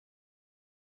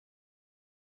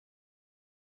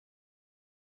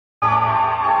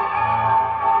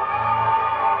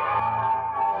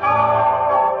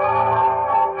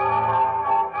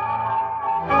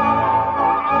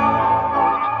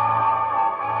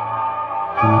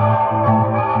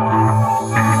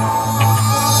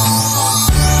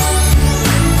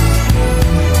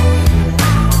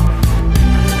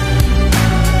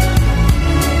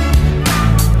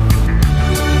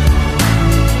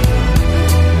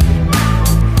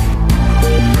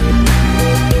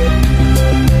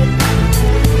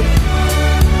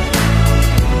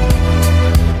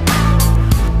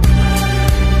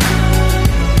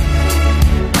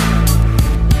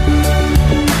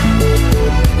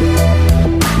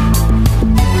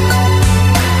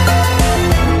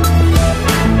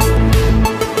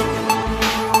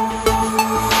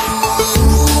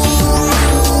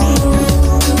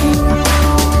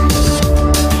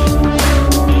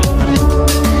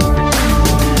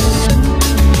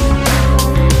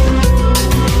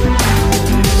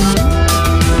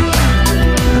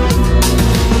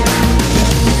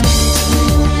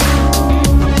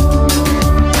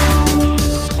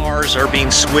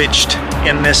sandwiched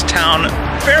in this town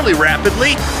fairly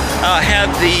rapidly. Had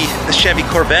the Chevy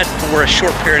Corvette for a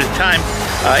short period of time.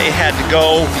 It had to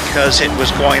go because it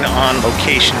was going on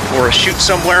location for a shoot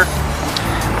somewhere.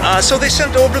 So they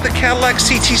sent over the Cadillac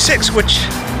CT6, which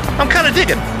I'm kind of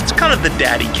digging. It's kind of the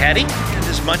daddy caddy. And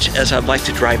as much as I'd like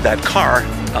to drive that car,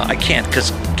 I can't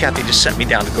because Kathy just sent me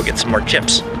down to go get some more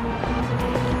chips.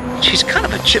 She's kind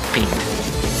of a chip fiend.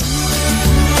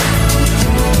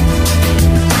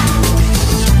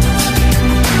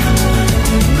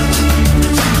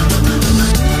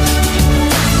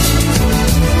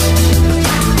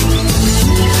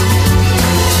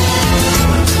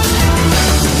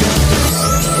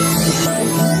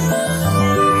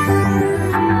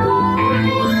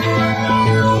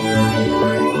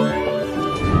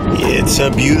 It's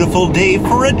a beautiful day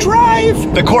for a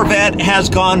drive. The Corvette has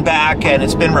gone back and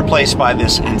it's been replaced by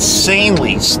this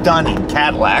insanely stunning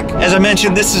Cadillac. As I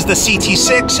mentioned, this is the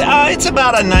CT6. It's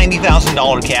about a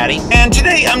 $90,000 caddy. And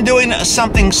today I'm doing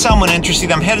something somewhat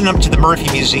interesting. I'm heading up to the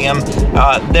Murphy Museum.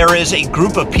 There is a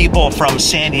group of people from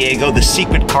San Diego, the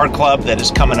Secret Car Club, that is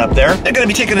coming up there. They're going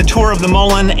to be taking a tour of the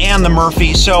Mullen and the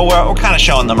Murphy, so we're kind of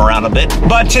showing them around a bit.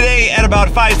 But today at about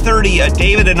 5:30,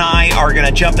 David and I are going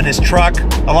to jump in his truck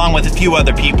along with a few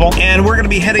other people, and we're going to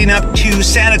be heading up to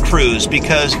Santa Cruz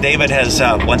because David has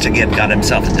once again got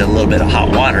himself into a little bit of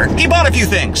hot water. He bought a few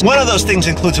things. One of those things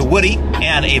includes a Woody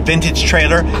and a vintage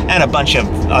trailer and a bunch of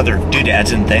other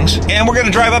doodads and things. And we're going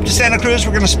to drive up to Santa Cruz.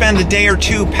 We're going to spend a day or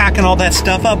two packing all that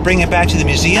stuff up, bring it back to the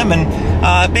museum,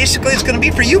 and basically it's going to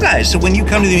be for you guys. So when you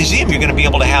come to the museum, you're going to be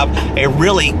able to have a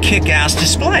really kick-ass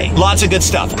display. Lots of good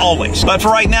stuff, always. But for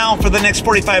right now, for the next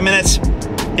 45 minutes,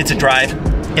 it's a drive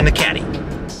in the caddy.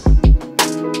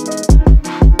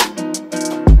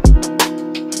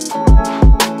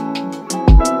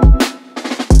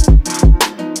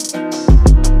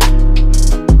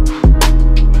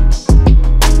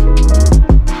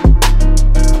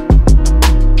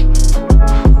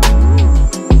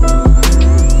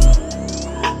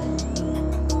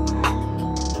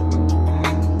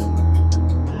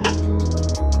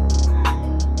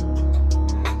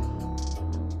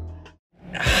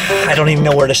 I don't even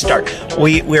know where to start.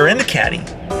 We're in the caddy,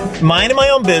 minding my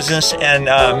own business, and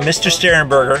Mr.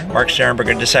 Sterenberger, Mark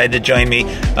Sterenberger, decided to join me.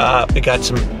 We got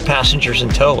some passengers in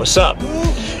tow. What's up?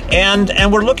 And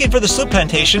we're looking for the sloop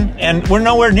plantation, and we're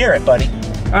nowhere near it, buddy.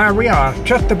 We are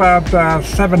just about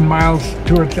 7 miles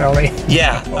towards LA.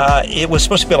 Yeah, it was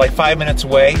supposed to be like 5 minutes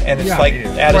away, and it's like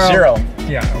at a zero.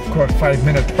 Yeah, of course, 5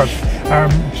 minutes, but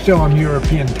still on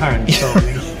European time, so.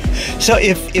 So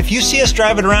if you see us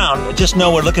driving around, just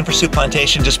know we're looking for Soup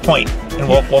Plantation. Just point, and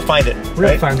we'll find it.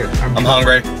 We'll find it. I'm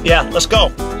hungry. Yeah, let's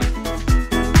go.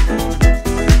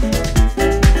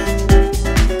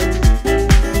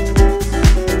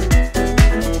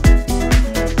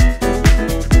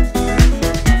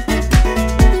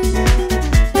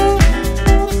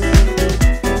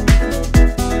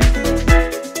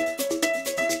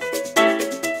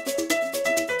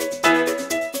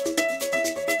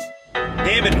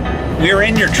 David, we're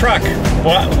in your truck.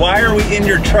 Why are we in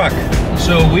your truck?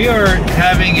 So we are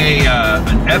having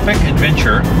an epic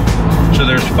adventure. So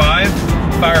there's 5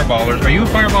 fireballers. Are you a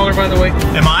fireballer, by the way?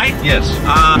 Am I? Yes.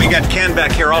 We got Ken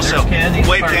back here also. Ken,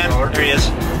 wave Ken. There he is.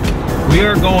 We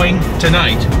are going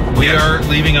tonight. We are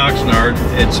leaving Oxnard.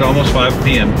 It's almost 5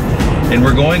 p.m. and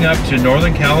we're going up to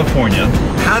Northern California.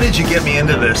 How did you get me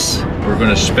into this? We're going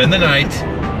to spend the night,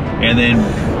 and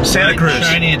then Santa Cruz.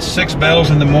 Shiny at 6 bells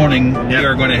in the morning, we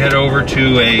are going to head over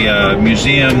to a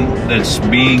museum that's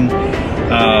being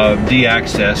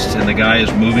de-accessed, and the guy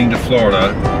is moving to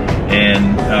Florida,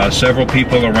 and several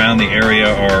people around the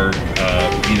area are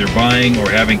either buying or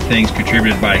having things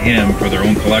contributed by him for their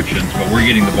own collections, but we're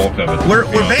getting the bulk of it. We're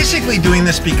basically doing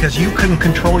this because you couldn't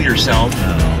control yourself.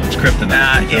 It's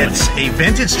kryptonite. It's a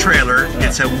vintage trailer,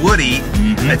 it's a Woody,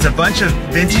 it's a bunch of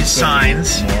vintage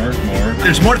signs. More.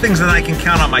 There's more things than I can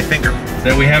count on my finger.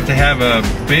 That we have to have a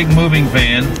big moving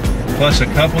van, plus a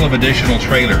couple of additional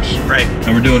trailers. Right.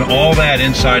 And we're doing all that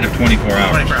inside of 24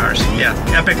 hours. 24 hours, yeah.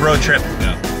 Epic road trip.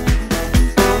 Yeah.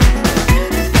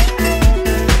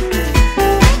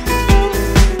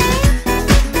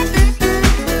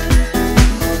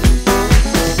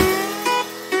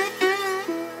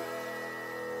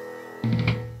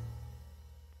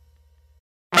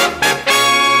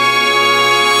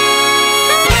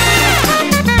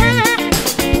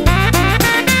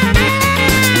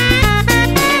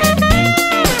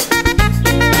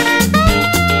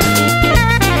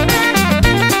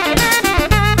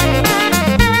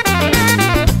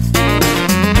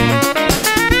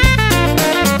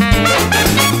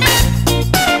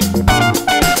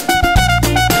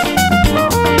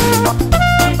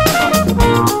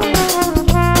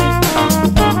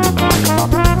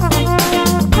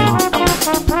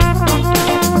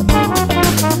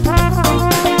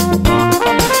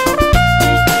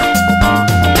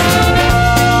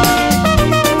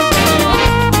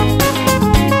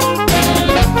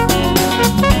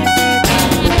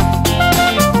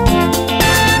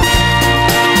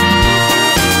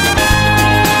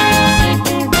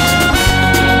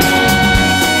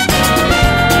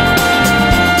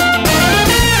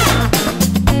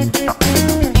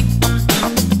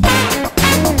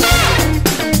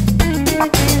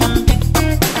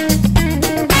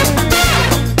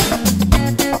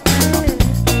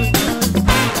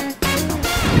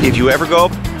 ever go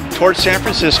towards San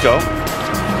Francisco,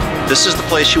 this is the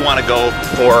place you want to go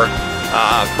for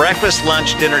breakfast,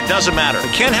 lunch, dinner, doesn't matter.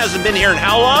 Ken hasn't been here in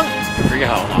how long? I forget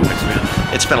how long it's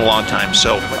been. It's been a long time,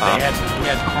 so... We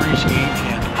had Cornish game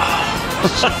and...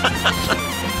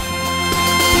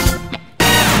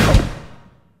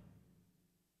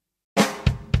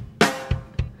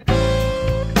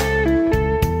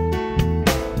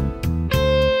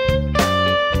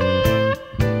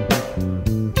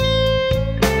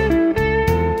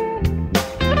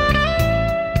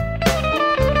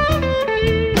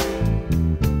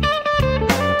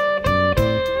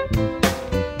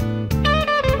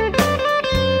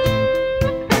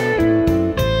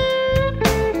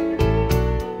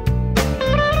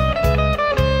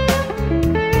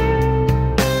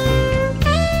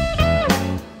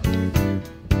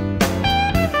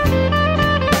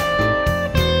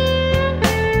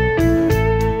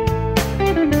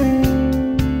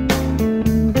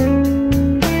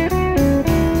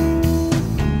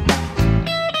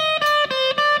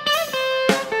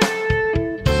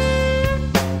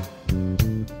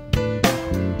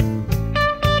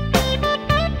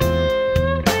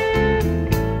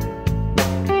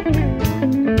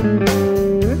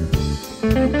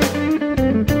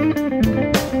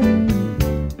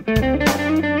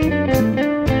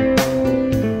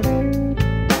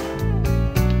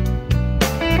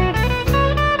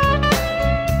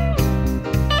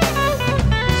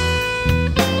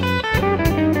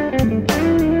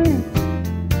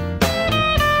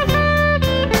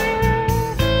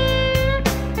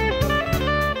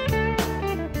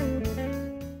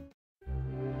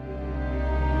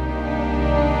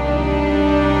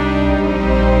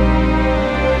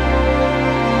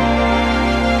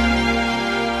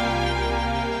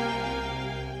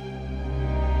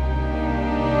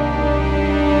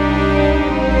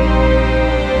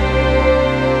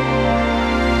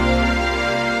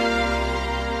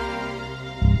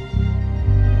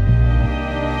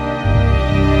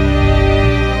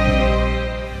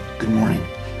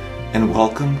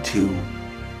 Welcome to...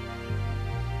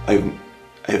 I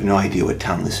have no idea what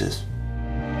town this is.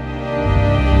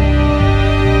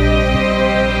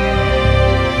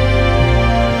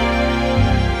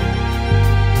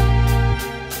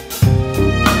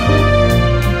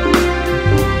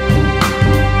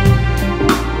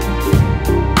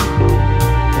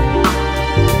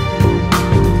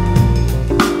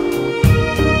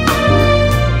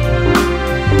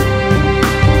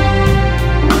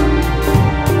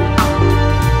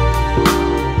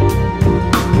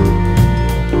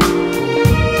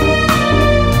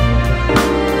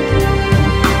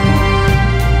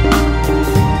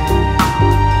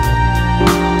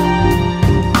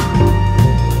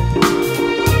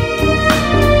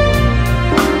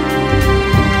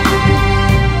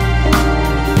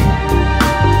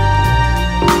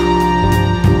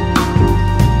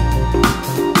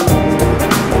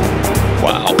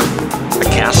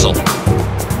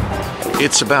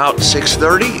 It's about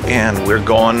 6:30 and we're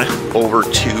going over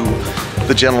to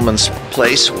the gentleman's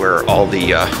place where all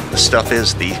the stuff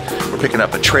is. We're picking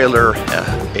up a trailer,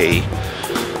 a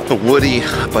woody,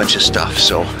 a bunch of stuff.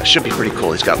 So it should be pretty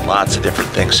cool. He's got lots of different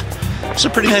things. It's a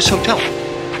pretty nice hotel.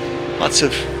 Lots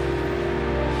of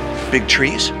big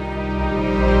trees.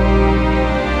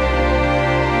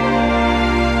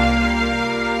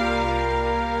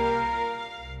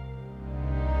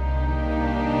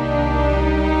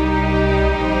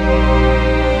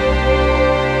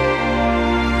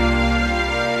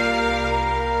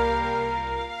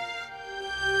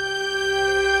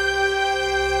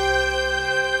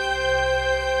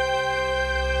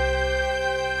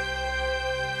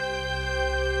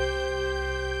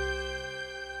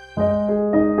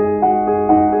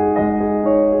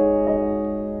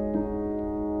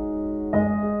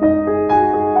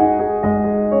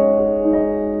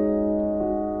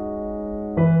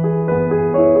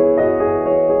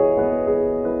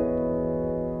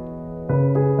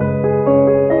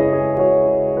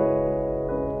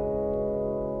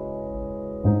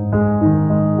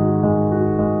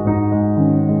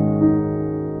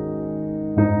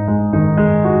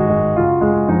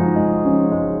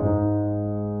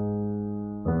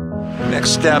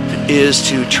 Next step is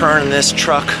to turn this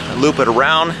truck, loop it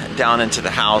around, down into the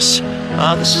house.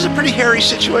 This is a pretty hairy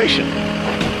situation.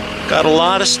 Got a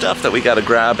lot of stuff that we got to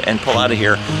grab and pull out of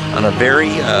here on a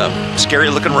very scary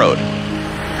looking road.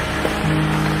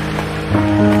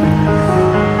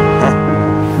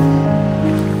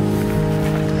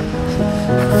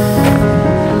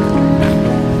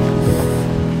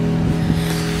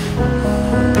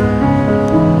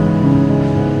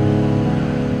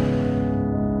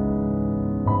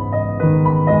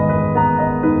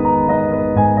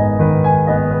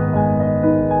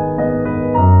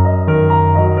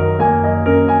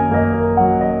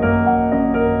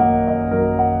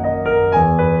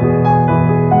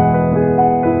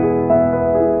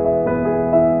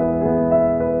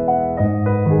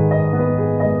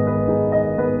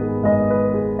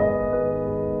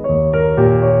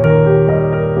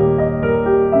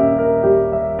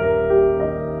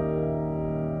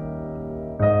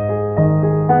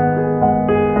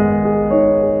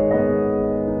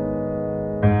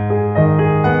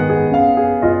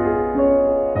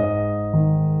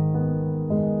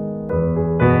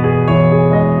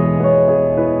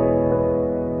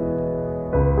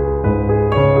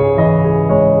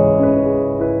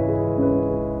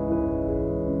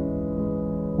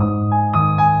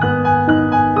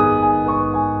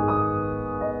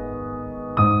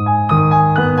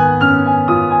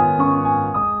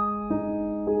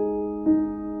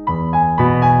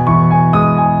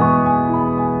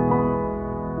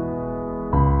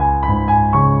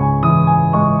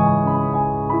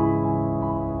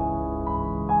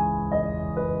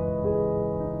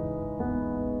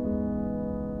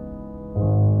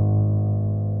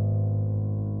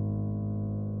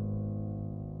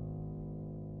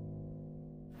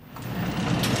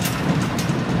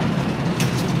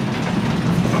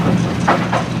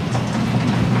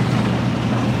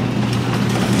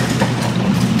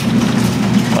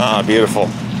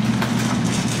 Beautiful.